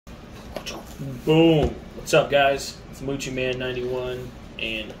Boom! What's up, guys? It's Moochie Man 91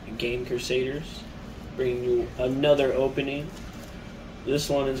 and Game Crusaders bringing you another opening. This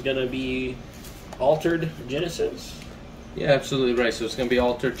one is going to be Altered Genesis. Yeah, absolutely right. So it's going to be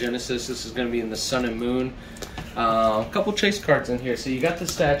Altered Genesis. This is going to be in the Sun and Moon. A couple chase cards in here. So you got the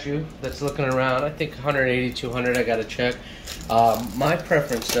statue that's looking around. I think 180, 200. I got to check. My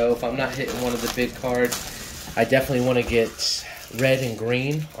preference, though, if I'm not hitting one of the big cards, I definitely want to get red and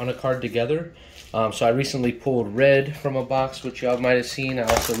green on a card together. So I recently pulled red from a box, which y'all might have seen. I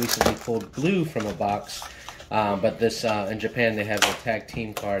also recently pulled blue from a box. But this in Japan, they have a tag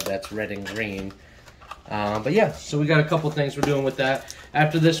team card that's red and green. But yeah, so we got a couple things we're doing with that.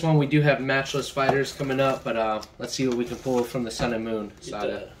 After this one, we do have Matchless Fighters coming up, but let's see what we can pull from the Sun and Moon side. Get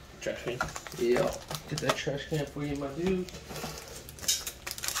the trash can. Yeah, get that trash can for you, my dude.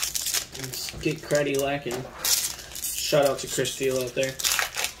 Let's get Cruddy lacking. Shout out to Chris Steele out there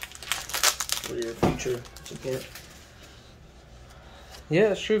for your future support.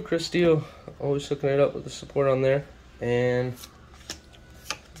 Yeah, it's true. Chris Steele, always hooking it up with the support on there, and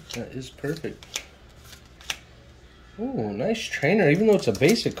that is perfect. Ooh, nice trainer. Even though it's a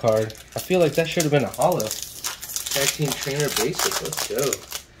basic card, I feel like that should have been a holo. Tag team trainer basic. Let's go.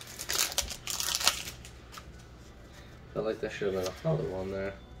 Felt like that should have been a holo on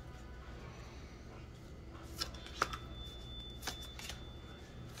there.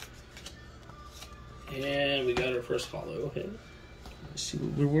 And we got our first holo hit. Let's see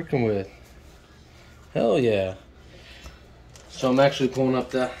what we're working with. Hell yeah. So I'm actually pulling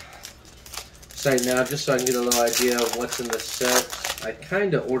up the site now just so I can get a little idea of what's in the set. I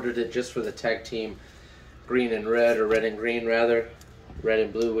kind of ordered it just for the tag team green and red, or red and green rather. Red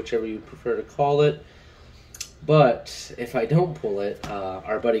and blue, whichever you prefer to call it. But if I don't pull it,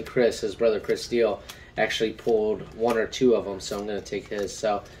 our buddy Chris, his brother Chris Steele, actually pulled one or two of them, so I'm going to take his.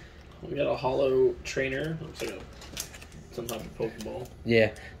 So we got a holo trainer. Looks like some type of Pokeball.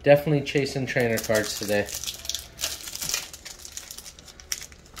 Yeah, definitely chasing trainer cards today.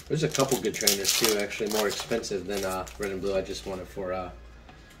 There's a couple good trainers too, actually more expensive than red and blue. I just wanted for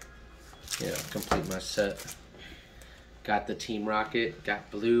complete my set. Got the Team Rocket, got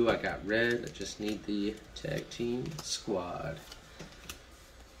blue, I got red. I just need the tag team squad.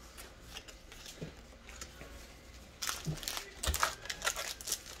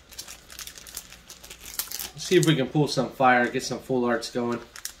 See if we can pull some fire, get some full arts going.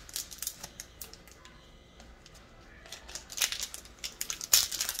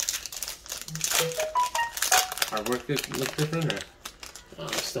 Artwork look different, or?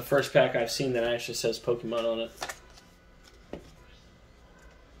 It's the first pack I've seen that actually says Pokemon on it.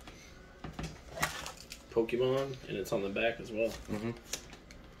 Pokemon, and it's on the back as well. Mm-hmm.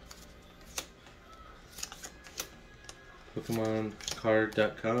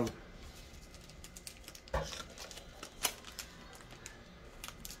 PokemonCard.com.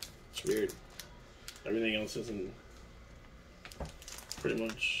 It's weird. Everything else is in pretty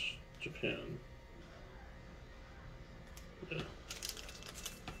much Japan. Yeah.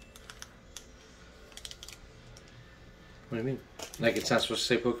 What do you mean? Like it's not supposed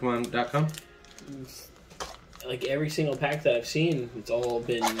to say Pokemon.com? Like every single pack that I've seen, it's all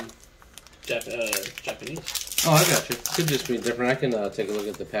been Japanese. Oh, I got you. Could just be different. I can take a look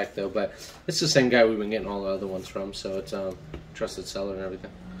at the pack though, but it's the same guy we've been getting all the other ones from, so it's trusted seller and everything.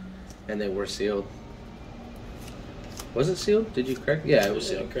 And they were sealed. Was it sealed? Did you correct? Yeah, it was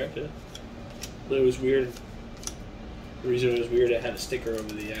sealed. I corrected it. But it was weird. The reason it was weird, it had a sticker over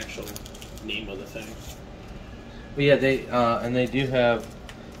the actual name of the thing. But yeah, they do have.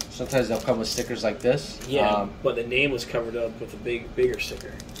 Sometimes they'll come with stickers like this. Yeah, but the name was covered up with a bigger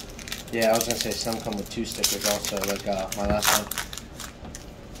sticker. Yeah, I was gonna say some come with two stickers also, like my last one.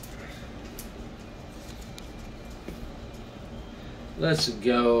 Let's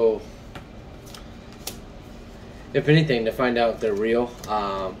go. If anything, to find out if they're real,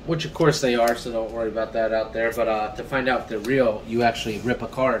 which of course they are, so don't worry about that out there. But to find out if they're real, you actually rip a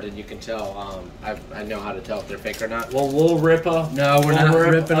card and you can tell. I know how to tell if they're fake or not. Well, we'll rip a... No, we're not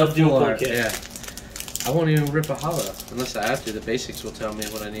ripping a full art. duplicate. Yeah. I won't even rip a holo unless I have to. The basics will tell me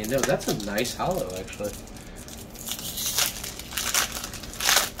what I need to know. That's a nice holo, actually.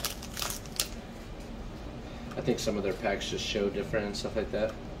 I think some of their packs just show different and stuff like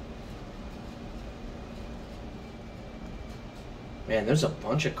that. Man, there's a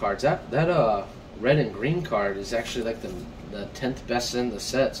bunch of cards. That red and green card is actually like the 10th best in the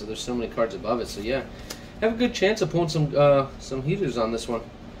set, so there's so many cards above it. So yeah, have a good chance of pulling some heaters on this one.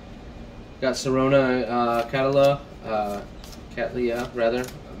 Got Serona, Catlia, rather,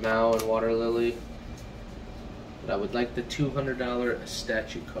 Mao and Water Lily. But I would like the $200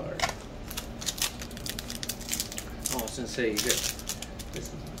 statue card. Oh, I was gonna say you get this.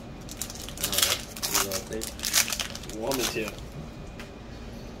 You want me to?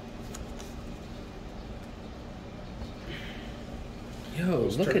 Yo,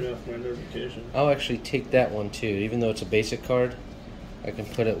 look at. Turn off my notification. I'll actually take that one too, even though it's a basic card. I can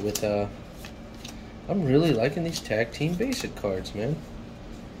put it with. I'm really liking these tag team basic cards, man.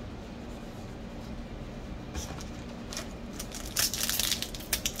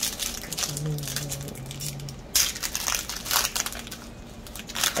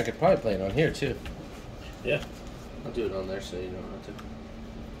 I could probably play it on here too. Yeah. I'll do it on there so you don't have to.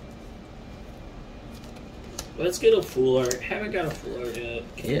 Let's get a full art. Haven't got a full art yet.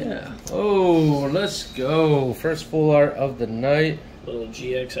 Yeah. Oh, let's go. First full art of the night. Little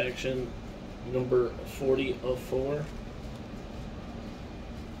GX action. Number 40 of 4.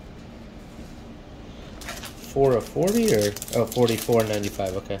 4 of 40 or? Oh,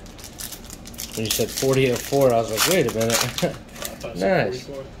 44.95. Okay. When you said 40 of 4, I was like, wait a minute. Nice.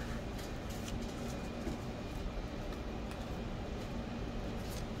 44.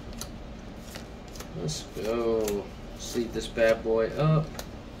 Let's go. Sleep this bad boy up.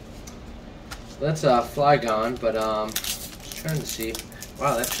 That's Flygon, but just trying to see.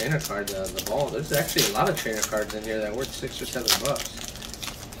 Wow, that trainer card, the ball. There's actually a lot of trainer cards in here that are worth $6 or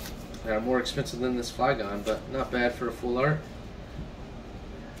 $7. That are more expensive than this Flygon, but not bad for a full art.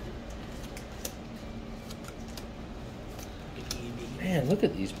 Man, look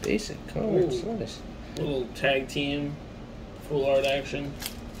at these basic cards. Ooh. Nice. Little tag team full art action.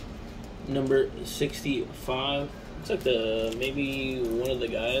 Number 65. Looks like maybe one of the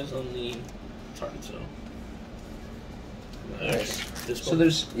guys on the. It's hard to tell. Nice. This So one.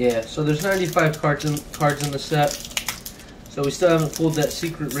 there's 95 cards in the set. So we still haven't pulled that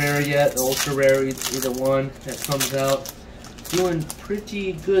secret rare yet, the ultra rare, either one that comes out. Doing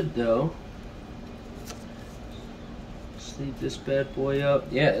pretty good though. Sleeve this bad boy up.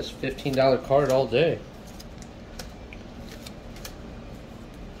 Yeah, it's a $15 card all day.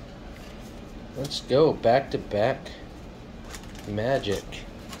 Let's go back to back magic.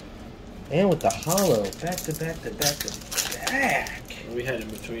 And with the hollow, back to back to back to back. We had in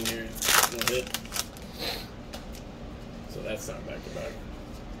between here. No hit. So that's not back to back.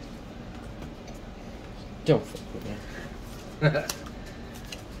 Don't fuck with me.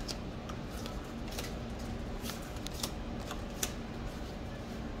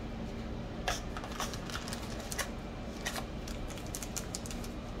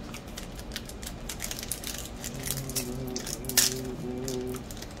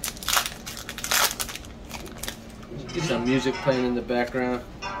 Get some music playing in the background.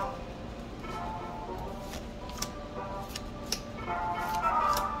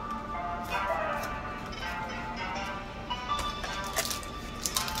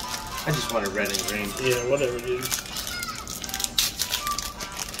 I just wanted red and green. Yeah, whatever, dude.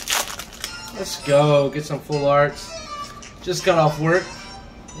 Let's go, get some full arts. Just got off work.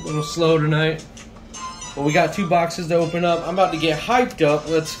 A little slow tonight. But we got 2 boxes to open up. I'm about to get hyped up.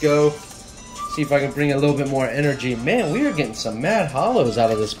 Let's go. See if I can bring a little bit more energy. Man, we are getting some mad hollows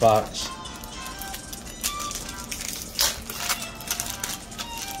out of this box.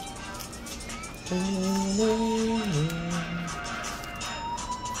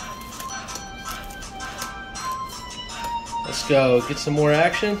 Let's go. Get some more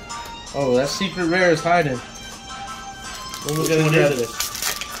action. Oh, that secret rare is hiding. When we gonna grab this?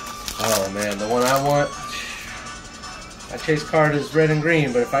 Oh man, the one I want. My chase card is red and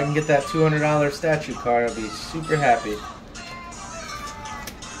green, but if I can get that $200 statue card, I'll be super happy.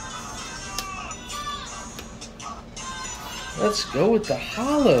 Let's go with the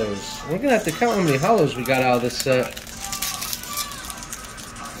hollows. We're gonna have to count how many hollows we got out of this set.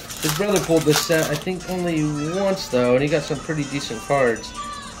 His brother pulled this set, I think only once though, and he got some pretty decent cards.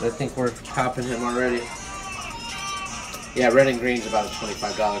 I think we're topping him already. Yeah, red and green's about a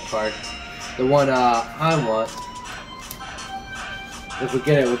 $25 card. The one I want, if we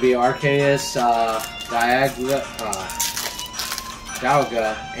get it, would be Arceus,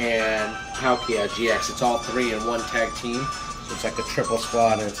 Dialga, and Palkia GX. It's all 3 in one tag team. So it's like a triple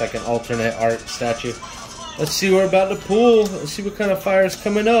squad, and it's like an alternate art statue. Let's see what we're about to pull. Let's see what kind of fire is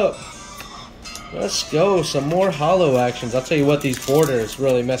coming up. Let's go. Some more hollow actions. I'll tell you what, these borders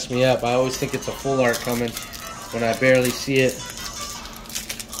really mess me up. I always think it's a full art coming when I barely see it.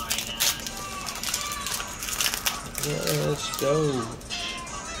 Let's go.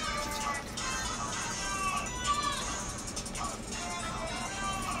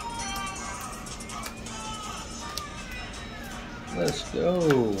 Let's go.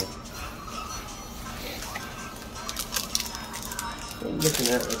 What are we looking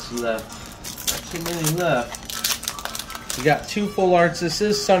at? What's left? Not too many left. We got 2 full arts. This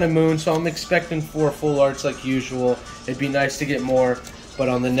is Sun and Moon, so I'm expecting 4 full arts like usual. It'd be nice to get more, but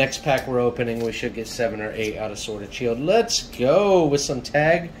on the next pack we're opening, we should get 7 or 8 out of Sword of Shield. Let's go with some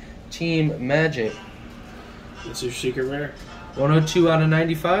Tag Team Magic. What's your secret rare? 102 out of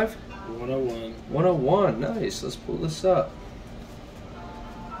 95? 101. 101, nice. Let's pull this up.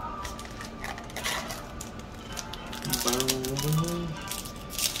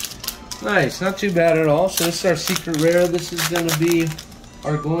 Nice, not too bad at all. So this is our secret rare. This is going to be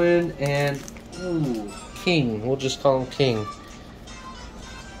our Gwen and King. We'll just call him King.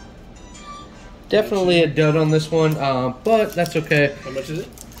 Definitely a dud on this one, but that's okay. How much is it?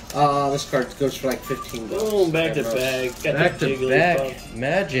 This card goes for like $15. Boom, back to back. Got Back to back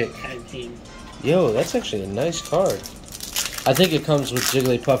Magic. Tag team. Yo, that's actually a nice card. I think it comes with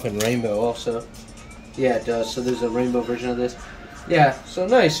Jigglypuff and Rainbow also. Yeah, it does. So there's a rainbow version of this. Yeah, so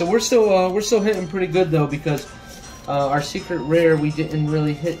nice. So we're still hitting pretty good though, because our secret rare we didn't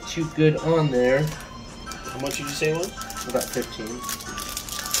really hit too good on there. How much did you say it was? About 15.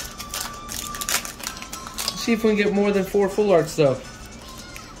 Let's see if we can get more than 4 full arts though.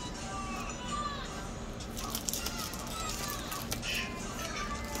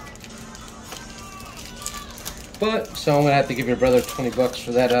 But, so I'm going to have to give your brother $20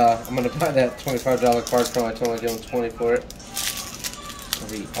 for that. I'm going to buy that $25 card from him. I told him I'd give him 20 for it. Or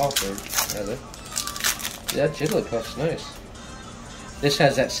he offered, rather. Yeah, that Jigglypuff's nice. This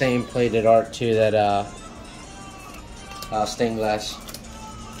has that same plated art, too, that stained glass.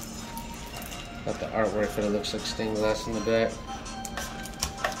 Not the artwork, but it looks like stained glass in the back.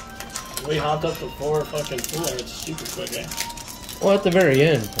 We hopped up to 4 fucking full arts super quick, eh? Well, at the very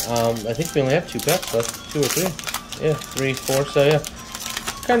end, I think we only have 2 packs left. 2 or 3. Yeah, 3, 4, so yeah.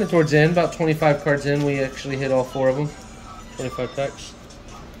 Kind of towards the end, about 25 cards in, we actually hit all 4 of them. 25 packs.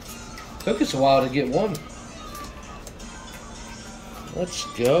 Took us a while to get one. Let's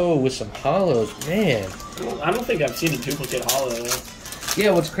go with some hollows, man. I don't think I've seen a duplicate hollow though.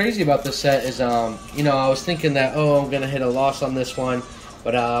 Yeah, what's crazy about this set is, you know, I was thinking that, I'm going to hit a loss on this one.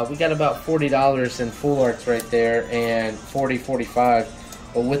 But we got about $40 in full arts right there, and $45.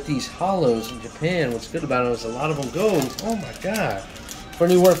 But with these hollows in Japan, what's good about it is a lot of them go, oh my god, for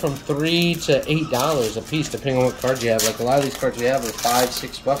anywhere from $3 to $8 a piece, depending on what card you have. Like a lot of these cards we have are $5,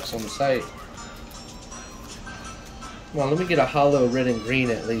 $6 on the site. Come on, let me get a hollow red and green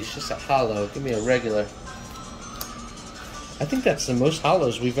at least, just a hollow. Give me a regular. I think that's the most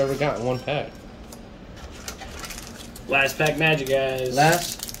hollows we've ever got in one pack. Last pack magic, guys.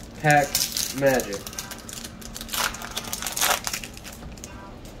 Last pack magic.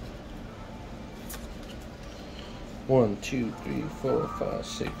 One, 2, 3, 4, 5,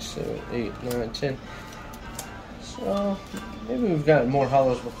 6, 7, 8, 9, 10. So maybe we've gotten more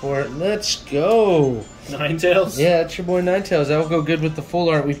hollows before. Let's go. Ninetales? Yeah, that's your boy Ninetales. That'll go good with the full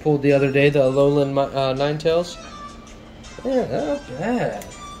art we pulled the other day, the Alolan Ninetales. Yeah, not bad.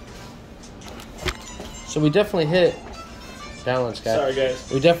 So we definitely hit. Balance, guys. Sorry,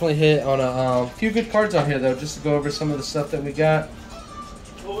 guys. We definitely hit on a few good cards on here, though, just to go over some of the stuff that we got.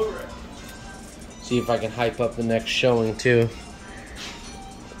 See if I can hype up the next showing, too.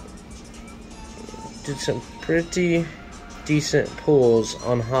 Did some pretty decent pulls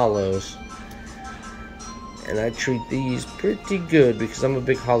on hollows. And I treat these pretty good because I'm a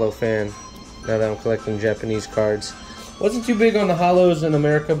big hollow fan now that I'm collecting Japanese cards. Wasn't too big on the hollows in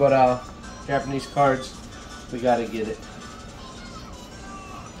America, but Japanese cards, we gotta get it.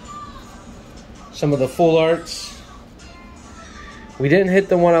 Some of the full arts. We didn't hit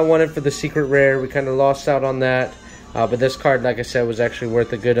the one I wanted for the secret rare. We kind of lost out on that. But this card, like I said, was actually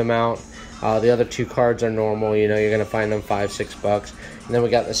worth a good amount. The other 2 cards are normal. You know, you're going to find them $5, $6. And then we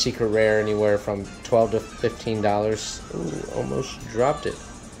got the secret rare anywhere from $12 to $15. Ooh, almost dropped it.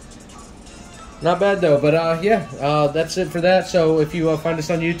 Not bad though, but yeah, that's it for that. So if you find us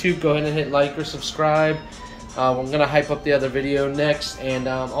on YouTube, go ahead and hit like or subscribe. I'm going to hype up the other video next, and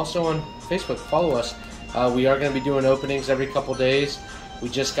also on Facebook, follow us. We are going to be doing openings every couple days. We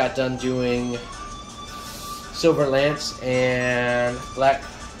just got done doing Silver Lance and Black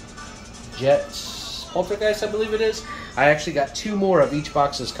Jets Poltergeist, I believe it is. I actually got 2 more of each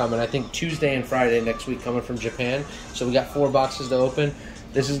boxes coming. I think Tuesday and Friday next week coming from Japan. So we got 4 boxes to open.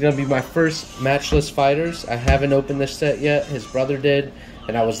 This is going to be my first Matchless Fighters. I haven't opened this set yet. His brother did,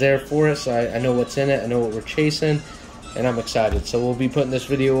 and I was there for it, so I know what's in it. I know what we're chasing, and I'm excited. So we'll be putting this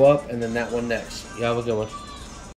video up, and then that one next. You have a good one.